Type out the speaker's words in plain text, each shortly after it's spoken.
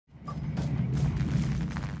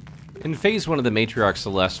In Phase 1 of the Matriarch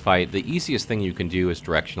Celeste fight, the easiest thing you can do is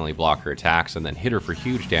directionally block her attacks and then hit her for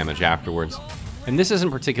huge damage afterwards. And this isn't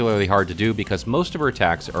particularly hard to do because most of her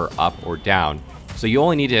attacks are up or down, so you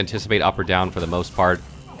only need to anticipate up or down for the most part,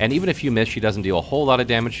 and even if you miss, she doesn't deal a whole lot of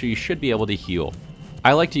damage, so you should be able to heal.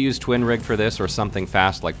 I like to use Twin Rig for this or something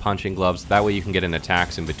fast like Punching Gloves, that way you can get in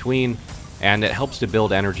attacks in between, and it helps to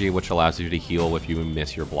build energy, which allows you to heal if you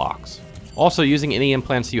miss your blocks. Also, using any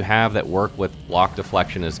implants you have that work with block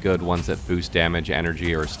deflection is good. Ones that boost damage,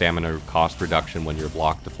 energy, or stamina cost reduction when you're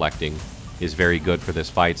block deflecting is very good for this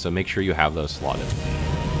fight, so make sure you have those slotted.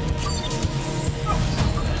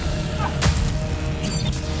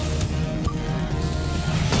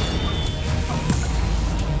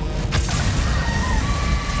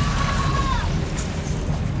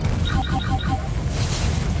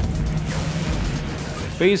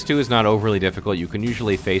 Phase 2 is not overly difficult. You can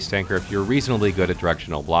usually face tank her if you're reasonably good at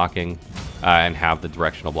directional blocking and have the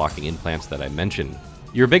directional blocking implants that I mentioned.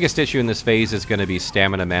 Your biggest issue in this phase is going to be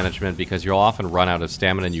stamina management because you'll often run out of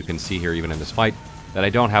stamina, and you can see here even in this fight that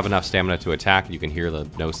I don't have enough stamina to attack. You can hear the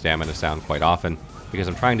no stamina sound quite often because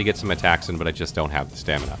I'm trying to get some attacks in, but I just don't have the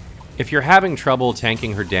stamina. If you're having trouble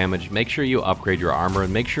tanking her damage, make sure you upgrade your armor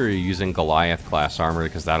and make sure you're using Goliath class armor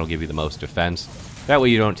because that'll give you the most defense. That way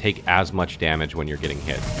you don't take as much damage when you're getting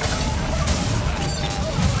hit.